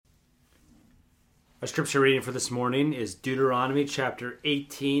Our scripture reading for this morning is Deuteronomy chapter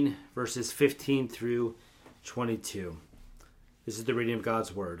 18, verses 15 through 22. This is the reading of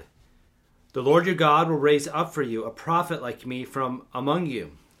God's word. The Lord your God will raise up for you a prophet like me from among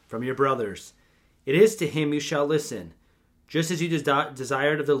you, from your brothers. It is to him you shall listen, just as you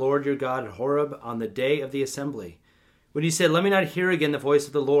desired of the Lord your God at Horeb on the day of the assembly, when you said, Let me not hear again the voice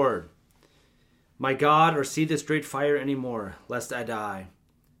of the Lord, my God, or see this great fire any more, lest I die.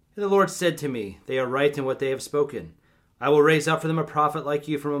 And the Lord said to me, They are right in what they have spoken. I will raise up for them a prophet like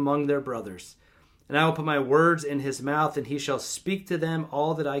you from among their brothers. And I will put my words in his mouth, and he shall speak to them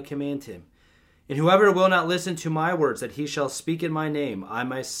all that I command him. And whoever will not listen to my words that he shall speak in my name, I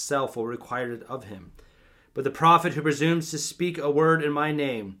myself will require it of him. But the prophet who presumes to speak a word in my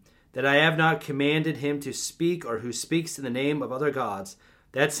name, that I have not commanded him to speak, or who speaks in the name of other gods,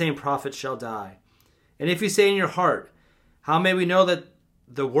 that same prophet shall die. And if you say in your heart, How may we know that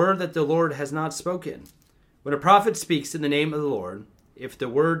the word that the Lord has not spoken? When a prophet speaks in the name of the Lord, if the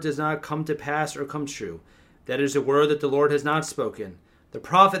word does not come to pass or come true, that is a word that the Lord has not spoken. The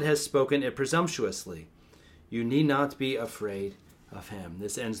prophet has spoken it presumptuously. You need not be afraid of him.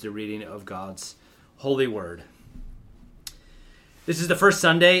 This ends the reading of God's holy word. This is the first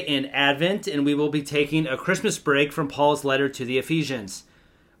Sunday in Advent, and we will be taking a Christmas break from Paul's letter to the Ephesians.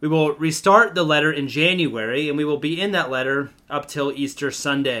 We will restart the letter in January, and we will be in that letter up till Easter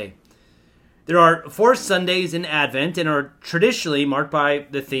Sunday. There are 4 Sundays in Advent and are traditionally marked by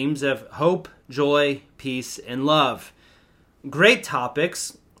the themes of hope, joy, peace, and love. Great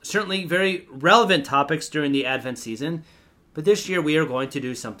topics, certainly very relevant topics during the Advent season, but this year we are going to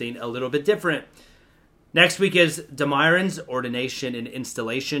do something a little bit different. Next week is Damiron's ordination and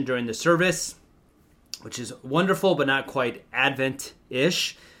installation during the service, which is wonderful but not quite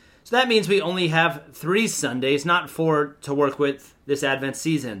Advent-ish. So that means we only have 3 Sundays, not 4, to work with this Advent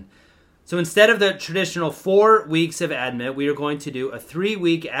season. So instead of the traditional 4 weeks of Advent, we are going to do a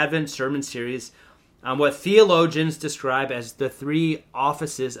 3-week Advent sermon series on what theologians describe as the 3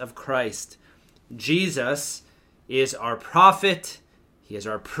 offices of Christ. Jesus is our prophet, he is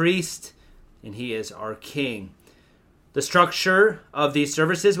our priest, and he is our king. The structure of these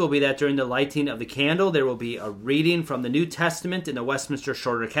services will be that during the lighting of the candle, there will be a reading from the New Testament in the Westminster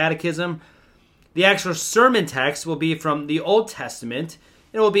Shorter Catechism. The actual sermon text will be from the Old Testament.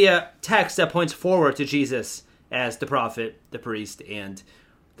 It will be a text that points forward to Jesus as the prophet, the priest, and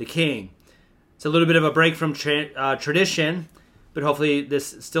the king. It's a little bit of a break from tradition, but hopefully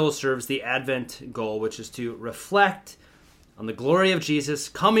this still serves the Advent goal, which is to reflect on the glory of Jesus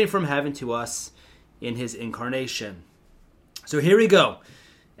coming from heaven to us in his incarnation. So here we go.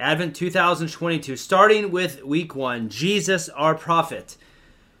 Advent 2022, starting with week 1, Jesus our prophet.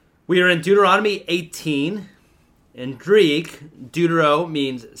 We are in Deuteronomy 18. In Greek, deutero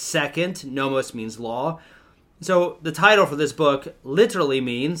means second, nomos means law. So the title for this book literally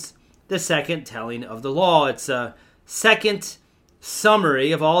means the second telling of the law. It's a second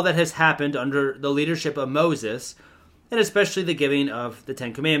summary of all that has happened under the leadership of Moses, and especially the giving of the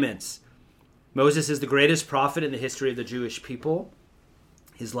 10 Commandments. Moses is the greatest prophet in the history of the Jewish people.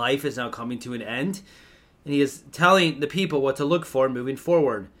 His life is now coming to an end, and he is telling the people what to look for moving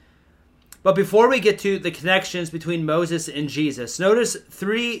forward. But before we get to the connections between Moses and Jesus, notice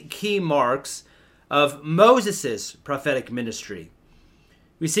 3 key marks of Moses' prophetic ministry.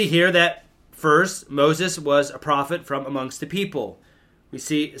 We see here that first, Moses was a prophet from amongst the people. We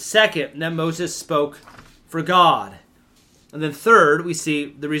see second, that Moses spoke for God. And then third, we see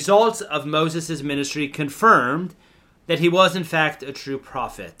the results of Moses' ministry confirmed that he was in fact a true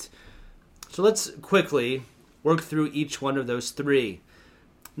prophet. So let's quickly work through each one of those 3.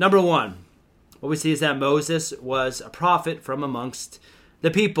 Number 1, what we see is that Moses was a prophet from amongst the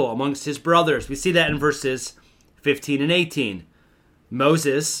people, amongst his brothers. We see that in verses 15 and 18.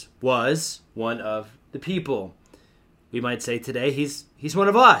 Moses was one of the people. We might say today, he's one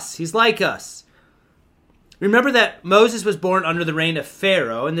of us. He's like us. Remember that Moses was born under the reign of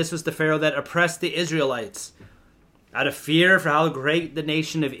Pharaoh, and this was the Pharaoh that oppressed the Israelites. Out of fear for how great the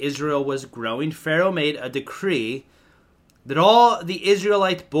nation of Israel was growing, Pharaoh made a decree that all the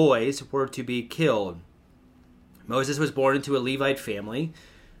Israelite boys were to be killed. Moses was born into a Levite family,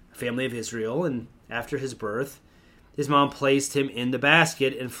 a family of Israel, and after his birth, his mom placed him in the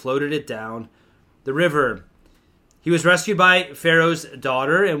basket and floated it down the river. He was rescued by Pharaoh's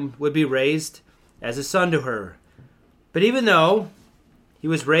daughter and would be raised as a son to her. But even though he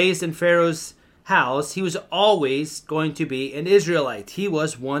was raised in Pharaoh's house, he was always going to be an Israelite. He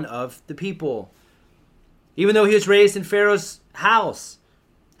was one of the people. Even though he was raised in Pharaoh's house,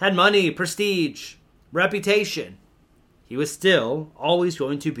 had money, prestige, reputation, he was still always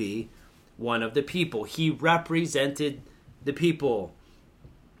going to be one of the people. He represented the people.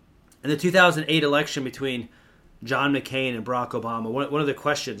 In the 2008 election between John McCain and Barack Obama, one of the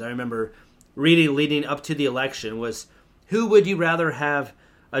questions I remember reading leading up to the election was, who would you rather have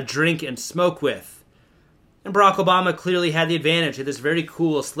a drink and smoke with? And Barack Obama clearly had the advantage of this very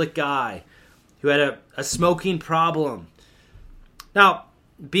cool, slick guy who had a smoking problem. Now,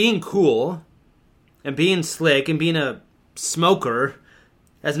 being cool and being slick and being a smoker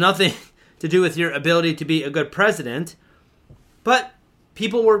has nothing to do with your ability to be a good president, but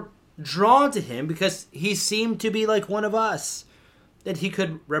people were drawn to him because he seemed to be like one of us, that he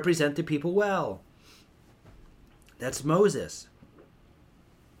could represent the people well. That's Moses.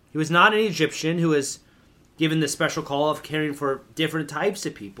 He was not an Egyptian who was given the special call of caring for different types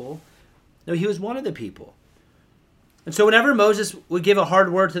of people. No, he was one of the people. And so whenever Moses would give a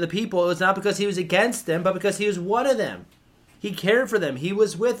hard word to the people, it was not because he was against them, but because he was one of them. He cared for them. He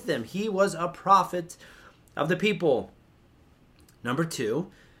was with them. He was a prophet of the people. Number 2,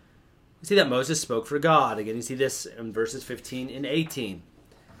 we see that Moses spoke for God. Again, you see this in verses 15 and 18.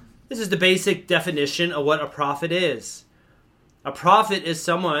 This is the basic definition of what a prophet is. A prophet is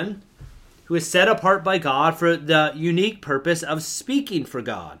someone who is set apart by God for the unique purpose of speaking for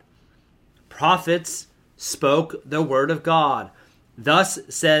God. Prophets spoke the word of God. Thus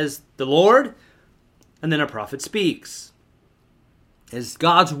says the Lord, and then a prophet speaks. It's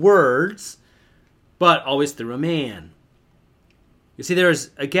God's words, but always through a man. You see, there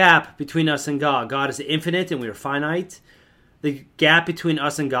is a gap between us and God. God is infinite and we are finite. The gap between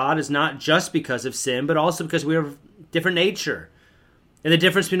us and God is not just because of sin, but also because we are of different nature. And the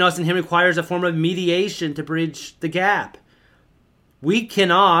difference between us and him requires a form of mediation to bridge the gap. We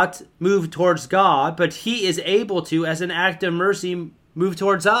cannot move towards God, but he is able to, as an act of mercy, move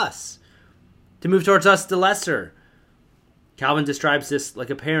towards us. To move towards us, the lesser. Calvin describes this like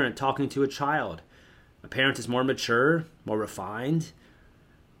a parent talking to a child. A parent is more mature, more refined.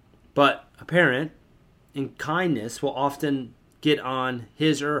 But a parent, in kindness, will often get on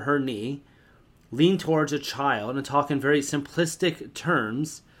his or her knee, lean towards a child, and talk in very simplistic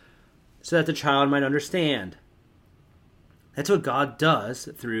terms so that the child might understand. That's what God does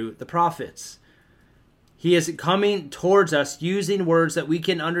through the prophets. He is coming towards us using words that we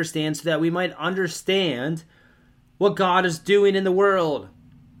can understand so that we might understand what God is doing in the world.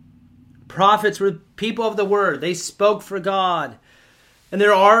 Prophets were people of the word. They spoke for God. And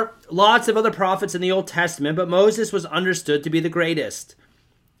there are lots of other prophets in the Old Testament, but Moses was understood to be the greatest.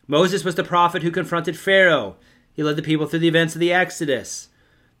 Moses was the prophet who confronted Pharaoh. He led the people through the events of the Exodus.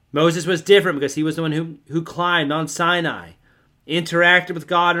 Moses was different because he was the one who climbed Mount Sinai, interacted with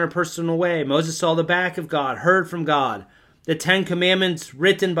God in a personal way. Moses saw the back of God, heard from God. The 10 Commandments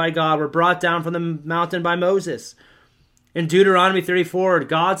written by God were brought down from the mountain by Moses. In Deuteronomy 34,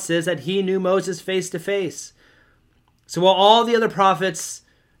 God says that he knew Moses face to face. So while all the other prophets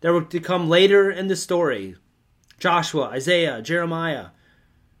that were to come later in the story, Joshua, Isaiah, Jeremiah,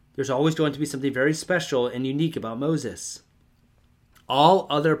 there's always going to be something very special and unique about Moses. All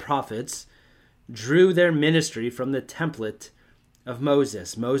other prophets drew their ministry from the template of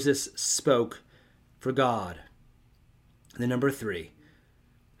Moses. Moses spoke for God. And then number 3,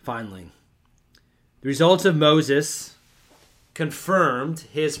 finally, the results of Moses confirmed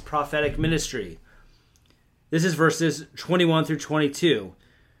his prophetic ministry. This is verses 21 through 22.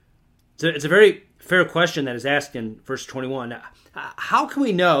 It's a very fair question that is asked in verse 21. How can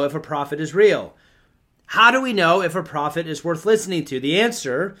we know if a prophet is real? How do we know if a prophet is worth listening to? The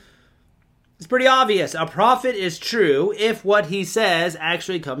answer is pretty obvious. A prophet is true if what he says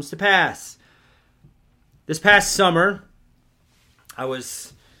actually comes to pass. This past summer, I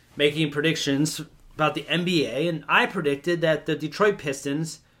was making predictions about the NBA, and I predicted that the Detroit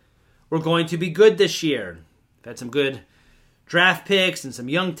Pistons were going to be good this year. They've had some good draft picks and some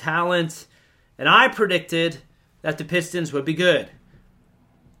young talent, and I predicted that the Pistons would be good.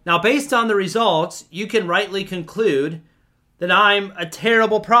 Now, based on the results, you can rightly conclude that I'm a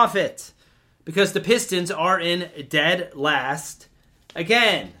terrible prophet because the Pistons are in dead last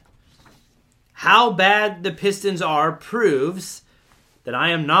again. How bad the Pistons are proves that I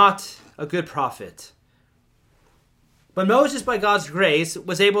am not a good prophet. But Moses, by God's grace,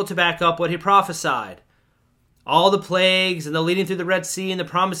 was able to back up what he prophesied. All the plagues and the leading through the Red Sea and the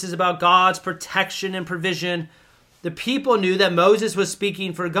promises about God's protection and provision, the people knew that Moses was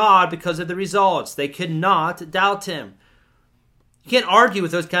speaking for God because of the results. They could not doubt him. You can't argue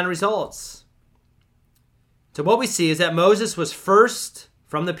with those kind of results. So what we see is that Moses was first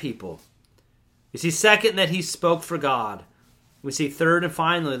from the people. We see second that he spoke for God. We see third and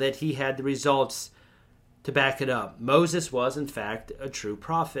finally that he had the results to back it up. Moses was, in fact, a true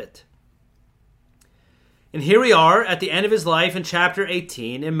prophet. And here we are at the end of his life in chapter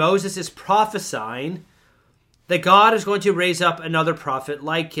 18, and Moses is prophesying that God is going to raise up another prophet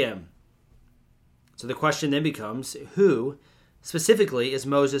like him. So the question then becomes, who specifically is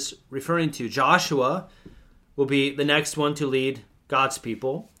Moses referring to? Joshua will be the next one to lead God's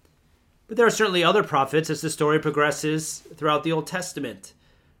people. But there are certainly other prophets as the story progresses throughout the Old Testament.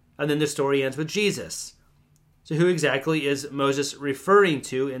 And then the story ends with Jesus. So who exactly is Moses referring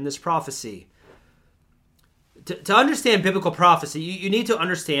to in this prophecy? To understand biblical prophecy, you need to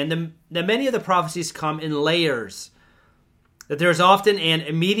understand that many of the prophecies come in layers. That there is often an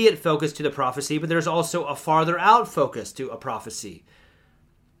immediate focus to the prophecy, but there's also a farther out focus to a prophecy.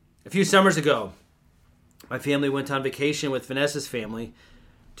 A few summers ago, my family went on vacation with Vanessa's family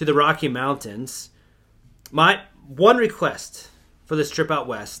to the Rocky Mountains. My one request for this trip out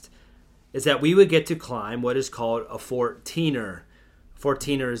west is that we would get to climb what is called a 14er.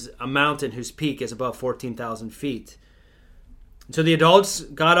 14er is a mountain whose peak is above 14,000 feet. So the adults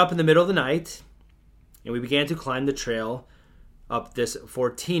got up in the middle of the night, and we began to climb the trail up this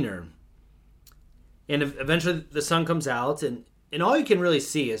 14er. And eventually the sun comes out, and all you can really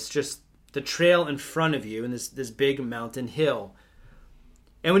see is just the trail in front of you and this big mountain hill.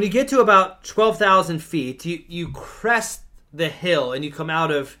 And when you get to about 12,000 feet, you crest the hill and you come out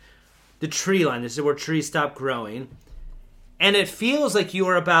of the tree line. This is where trees stop growing. And it feels like you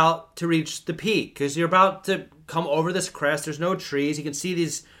are about to reach the peak because you're about to come over this crest. There's no trees. You can see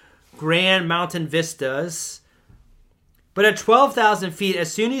these grand mountain vistas. But at 12,000 feet,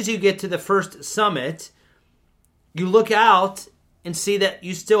 as soon as you get to the first summit, you look out and see that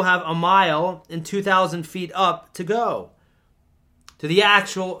you still have a mile and 2,000 feet up to go to the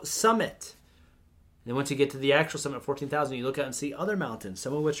actual summit. And then once you get to the actual summit, 14,000, you look out and see other mountains,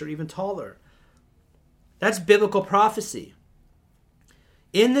 some of which are even taller. That's biblical prophecy.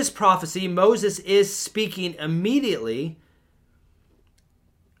 In this prophecy, Moses is speaking immediately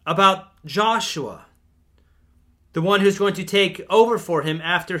about Joshua, the one who's going to take over for him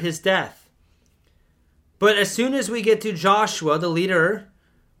after his death. But as soon as we get to Joshua, the leader,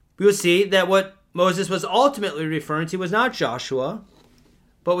 we will see that what Moses was ultimately referring to was not Joshua,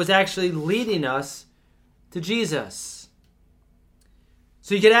 but was actually leading us to Jesus.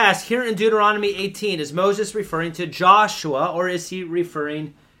 So you could ask, here in Deuteronomy 18, is Moses referring to Joshua or is he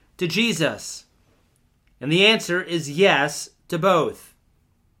referring to Jesus? And the answer is yes to both.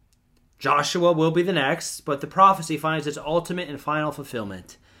 Joshua will be the next, but the prophecy finds its ultimate and final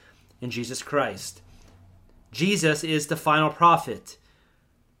fulfillment in Jesus Christ. Jesus is the final prophet.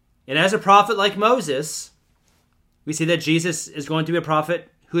 And as a prophet like Moses, we see that Jesus is going to be a prophet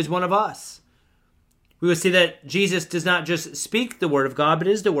who is one of us. We will see that Jesus does not just speak the word of God, but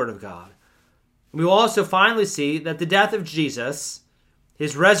is the word of God. We will also finally see that the death of Jesus,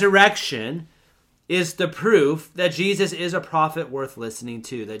 his resurrection, is the proof that Jesus is a prophet worth listening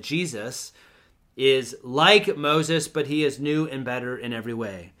to, that Jesus is like Moses, but he is new and better in every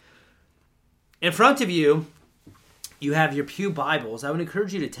way. In front of you, you have your pew Bibles. I would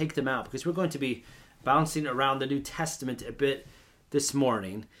encourage you to take them out because we're going to be bouncing around the New Testament a bit this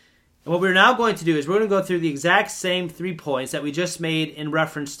morning. And what we're now going to do is we're going to go through the exact same 3 points that we just made in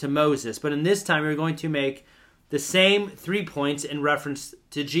reference to Moses, but in this time we're going to make the same 3 points in reference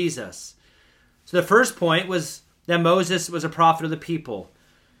to Jesus. So the first point was that Moses was a prophet of the people.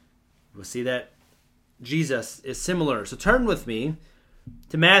 We'll see that Jesus is similar. So turn with me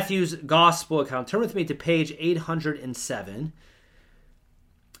to Matthew's gospel account. Turn with me to page 807.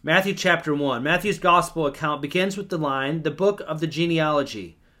 Matthew chapter 1. Matthew's gospel account begins with the line, the book of the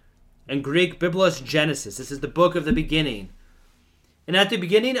genealogy. In Greek, Biblos Genesis. This is the book of the beginning. And at the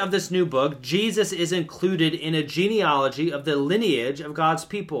beginning of this new book, Jesus is included in a genealogy of the lineage of God's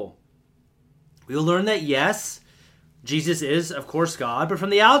people. We will learn that, yes, Jesus is, of course, God, but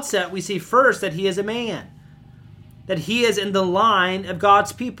from the outset, we see first that he is a man, that he is in the line of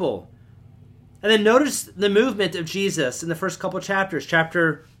God's people. And then notice the movement of Jesus in the first couple chapters,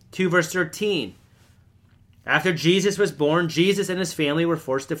 chapter 2, verse 13. After Jesus was born, Jesus and his family were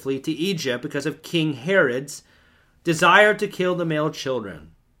forced to flee to Egypt because of King Herod's desire to kill the male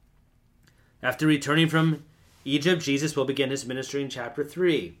children. After returning from Egypt, Jesus will begin his ministry in chapter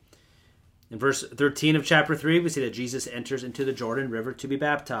 3. In verse 13 of chapter 3, we see that Jesus enters into the Jordan River to be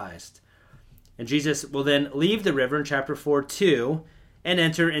baptized. And Jesus will then leave the river in chapter 4, 2, and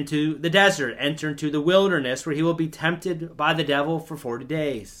enter into the desert, enter into the wilderness, where he will be tempted by the devil for 40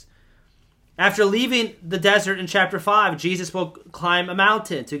 days. After leaving the desert in chapter 5, Jesus will climb a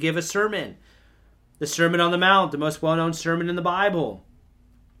mountain to give a sermon. The Sermon on the Mount, the most well-known sermon in the Bible.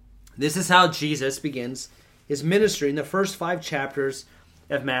 This is how Jesus begins his ministry in the first 5 chapters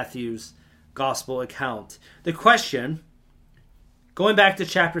of Matthew's gospel account. The question, going back to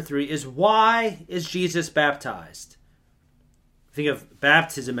chapter 3, is why is Jesus baptized? Think of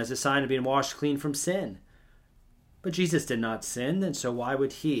baptism as a sign of being washed clean from sin. But Jesus did not sin, and so why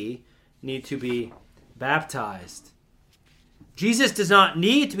would he need to be baptized? Jesus does not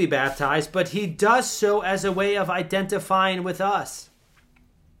need to be baptized, but he does so as a way of identifying with us.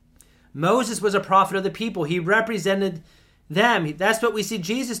 Moses was a prophet of the people. He represented them. That's what we see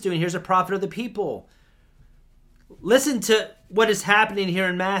Jesus doing. Here's a prophet of the people. Listen to what is happening here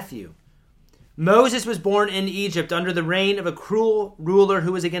in Matthew. Moses was born in Egypt under the reign of a cruel ruler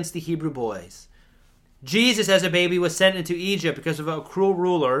who was against the Hebrew boys. Jesus, as a baby, was sent into Egypt because of a cruel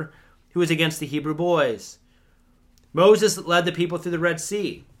ruler who was against the Hebrew boys. Moses led the people through the Red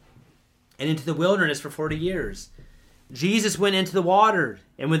Sea and into the wilderness for 40 years. Jesus went into the water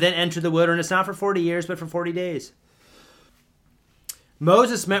and would then enter the wilderness not for 40 years, but for 40 days.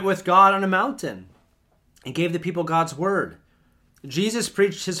 Moses met with God on a mountain and gave the people God's word. Jesus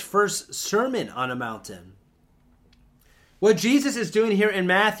preached his first sermon on a mountain. What Jesus is doing here in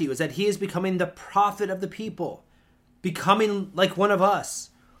Matthew is that he is becoming the prophet of the people, becoming like one of us.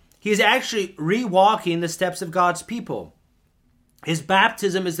 He is actually re-walking the steps of God's people. His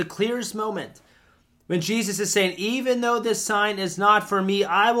baptism is the clearest moment when Jesus is saying, even though this sign is not for me,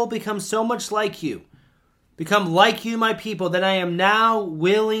 I will become so much like you, become like you, my people, that I am now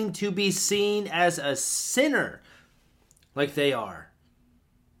willing to be seen as a sinner like they are.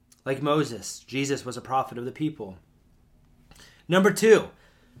 Like Moses, Jesus was a prophet of the people. Number 2,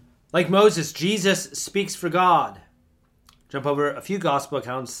 like Moses, Jesus speaks for God. Jump over a few gospel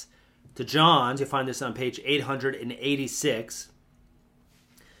accounts to John's. You'll find this on page 886.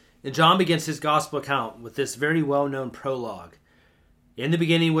 And John begins his gospel account with this very well-known prologue. In the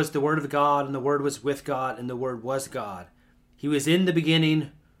beginning was the Word of God, and the Word was with God, and the Word was God. He was in the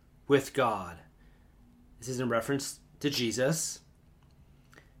beginning with God. This is in reference to Jesus.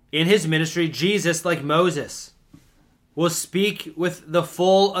 In his ministry, Jesus, like Moses, will speak with the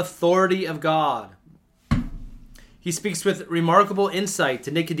full authority of God. He speaks with remarkable insight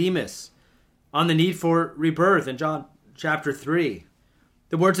to Nicodemus on the need for rebirth in John chapter 3.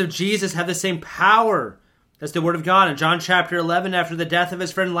 The words of Jesus have the same power as the word of God. In John chapter 11, after the death of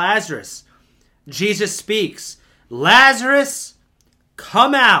his friend Lazarus, Jesus speaks, "Lazarus,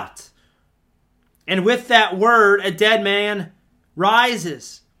 come out." And with that word, a dead man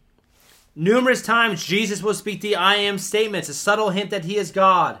rises. Numerous times, Jesus will speak the I am statements, a subtle hint that he is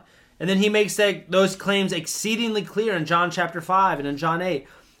God. And then he makes those claims exceedingly clear in John chapter 5 and in John 8.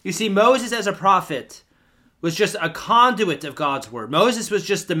 You see, Moses as a prophet was just a conduit of God's word. Moses was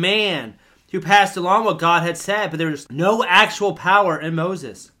just the man who passed along what God had said, but there was no actual power in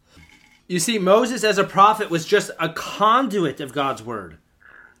Moses. You see, Moses as a prophet was just a conduit of God's word.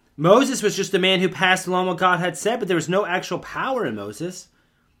 Moses was just a man who passed along what God had said, but there was no actual power in Moses.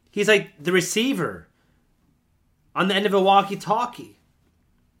 He's like the receiver on the end of a walkie-talkie.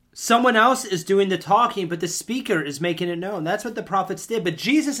 Someone else is doing the talking, but the speaker is making it known. That's what the prophets did. But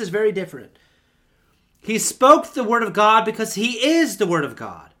Jesus is very different. He spoke the word of God because he is the word of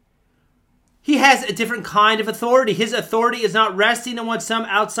God. He has a different kind of authority. His authority is not resting on what some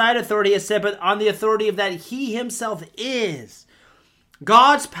outside authority has said, but on the authority of that he himself is.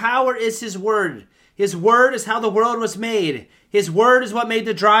 God's power is his word. His word is how the world was made. His word is what made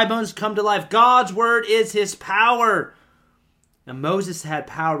the dry bones come to life. God's word is his power. And Moses had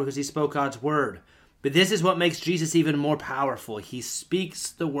power because he spoke God's word. But this is what makes Jesus even more powerful. He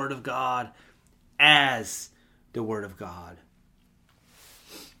speaks the word of God as the word of God.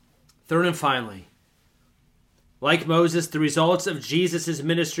 Third and finally, like Moses, the results of Jesus'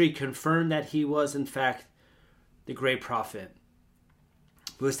 ministry confirm that he was, in fact, the great prophet.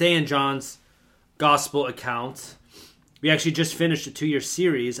 We'll stay in John's gospel account. We actually just finished a 2-year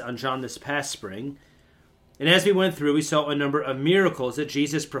series on John this past spring. And as we went through, we saw a number of miracles that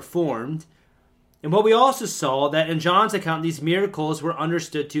Jesus performed. And what we also saw, that in John's account, these miracles were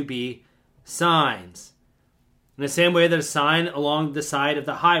understood to be signs. In the same way that a sign along the side of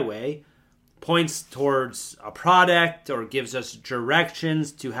the highway points towards a product or gives us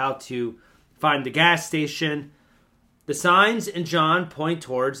directions to how to find the gas station, the signs in John point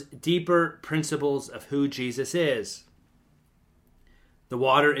towards deeper principles of who Jesus is. The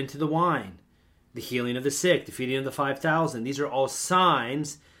water into the wine, the healing of the sick, the feeding of the 5,000. These are all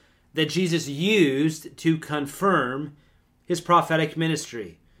signs that Jesus used to confirm his prophetic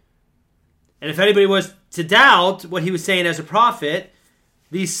ministry. And if anybody was to doubt what he was saying as a prophet,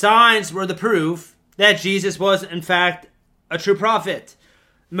 these signs were the proof that Jesus was, in fact, a true prophet.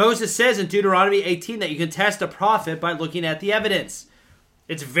 Moses says in Deuteronomy 18 that you can test a prophet by looking at the evidence.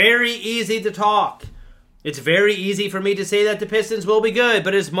 It's very easy to talk. It's very easy for me to say that the Pistons will be good,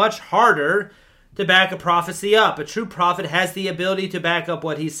 but it's much harder to back a prophecy up. A true prophet has the ability to back up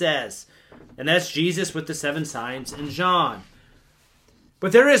what he says. And that's Jesus with the 7 signs in John.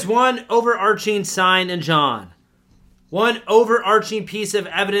 But there is one overarching sign in John. One overarching piece of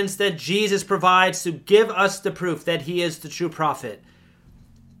evidence that Jesus provides to give us the proof that he is the true prophet.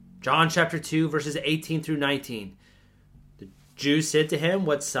 John chapter 2, verses 18 through 19. The Jews said to him,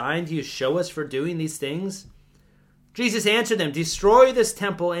 "What sign do you show us for doing these things?" Jesus answered them, "Destroy this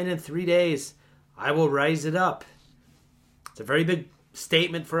temple, and in 3 days I will raise it up." It's a very big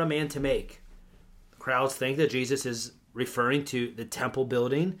statement for a man to make. The crowds think that Jesus is referring to the temple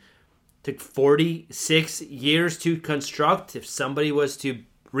building. It took 46 years to construct. If somebody was to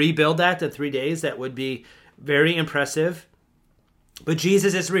rebuild that in 3 days, that would be very impressive. But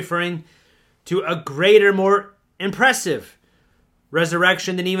Jesus is referring to a greater, more impressive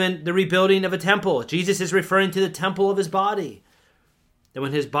resurrection than even the rebuilding of a temple. Jesus is referring to the temple of his body. That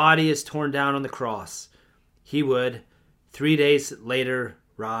when his body is torn down on the cross, he would 3 days later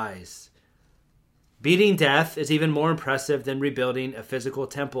rise. Beating death is even more impressive than rebuilding a physical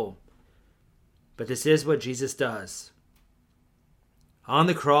temple. But this is what Jesus does. On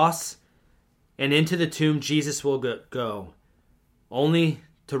the cross and into the tomb, Jesus will go, only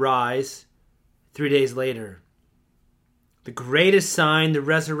to rise 3 days later. The greatest sign, the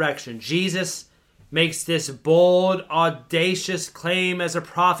resurrection. Jesus makes this bold, audacious claim as a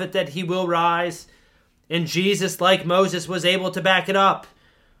prophet that he will rise. And Jesus, like Moses, was able to back it up.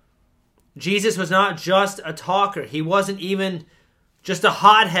 Jesus was not just a talker. He wasn't even just a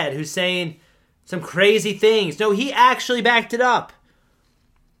hothead who's saying some crazy things. No, he actually backed it up.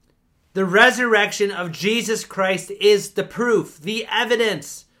 The resurrection of Jesus Christ is the proof, the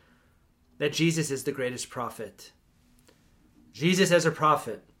evidence that Jesus is the greatest prophet. Jesus as a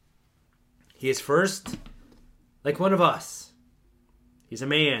prophet. He is first like one of us. He's a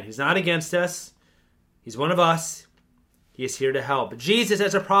man. He's not against us. He's one of us. He is here to help. Jesus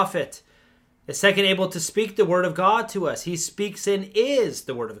as a prophet is second able to speak the word of God to us. He speaks and is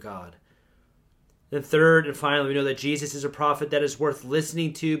the word of God. Then third and finally, we know that Jesus is a prophet that is worth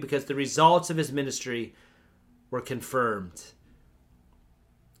listening to because the results of his ministry were confirmed.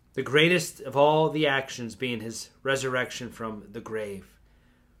 The greatest of all the actions being his resurrection from the grave.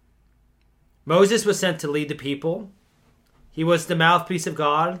 Moses was sent to lead the people. He was the mouthpiece of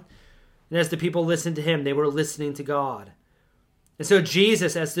God. And as the people listened to him, they were listening to God. And so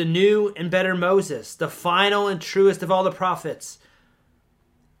Jesus, as the new and better Moses, the final and truest of all the prophets,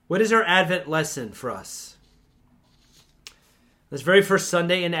 what is our Advent lesson for us? This very first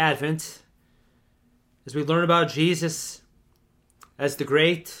Sunday in Advent, as we learn about Jesus as the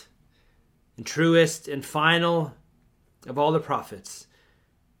great and truest and final of all the prophets,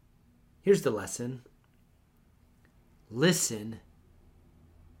 here's the lesson. Listen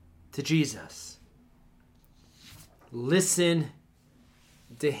to Jesus. Listen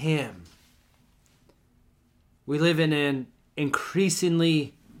to him. We live in an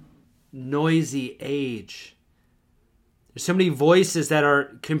increasingly noisy age. There's so many voices that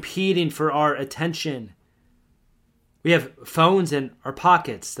are competing for our attention. We have phones in our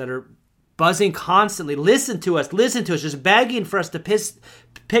pockets that are buzzing constantly. Listen to us, just begging for us to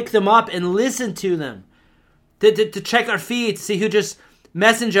pick them up and listen to them. To check our feed, to see who just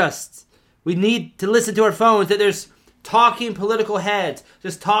messaged us. We need to listen to our phones, that there's talking political heads,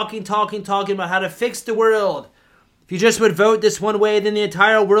 just talking about how to fix the world. If you just would vote this one way, then the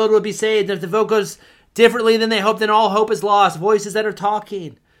entire world would be saved. If the vote goes differently than they hope, then all hope is lost. Voices that are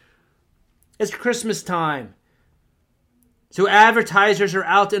talking. It's Christmas time. So advertisers are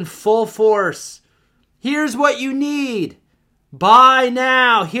out in full force. Here's what you need. Buy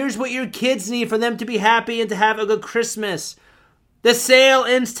now. Here's what your kids need for them to be happy and to have a good Christmas. The sale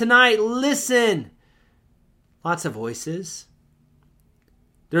ends tonight. Listen. Lots of voices.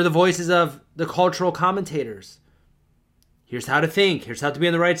 They're the voices of the cultural commentators. Here's how to think. Here's how to be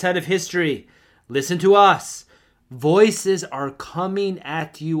on the right side of history. Listen to us. Voices are coming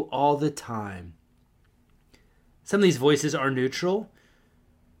at you all the time. Some of these voices are neutral,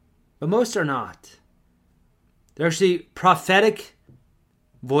 but most are not. They're actually prophetic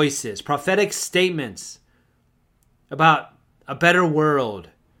voices, prophetic statements about a better world,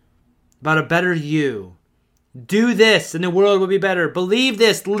 about a better you. Do this and the world will be better. Believe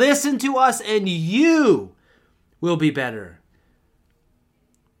this. Listen to us and you will be better.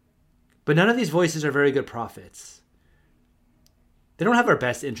 But none of these voices are very good prophets. They don't have our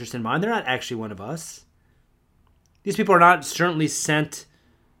best interest in mind. They're not actually one of us. These people are not certainly sent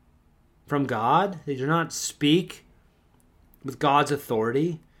from God. They do not speak with God's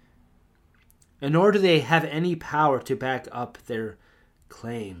authority? And nor do they have any power to back up their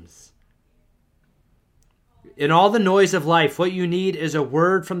claims. In all the noise of life, what you need is a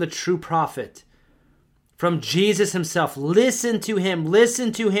word from the true prophet, from Jesus himself. Listen to him.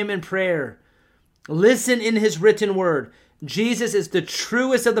 Listen to him in prayer. Listen in his written word. Jesus is the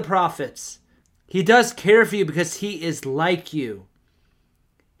truest of the prophets. He does care for you because he is like you.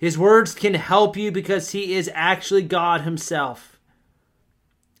 His words can help you because he is actually God himself.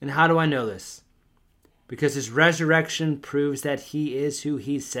 And how do I know this? Because his resurrection proves that he is who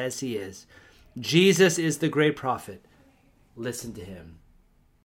he says he is. Jesus is the great prophet. Listen to him.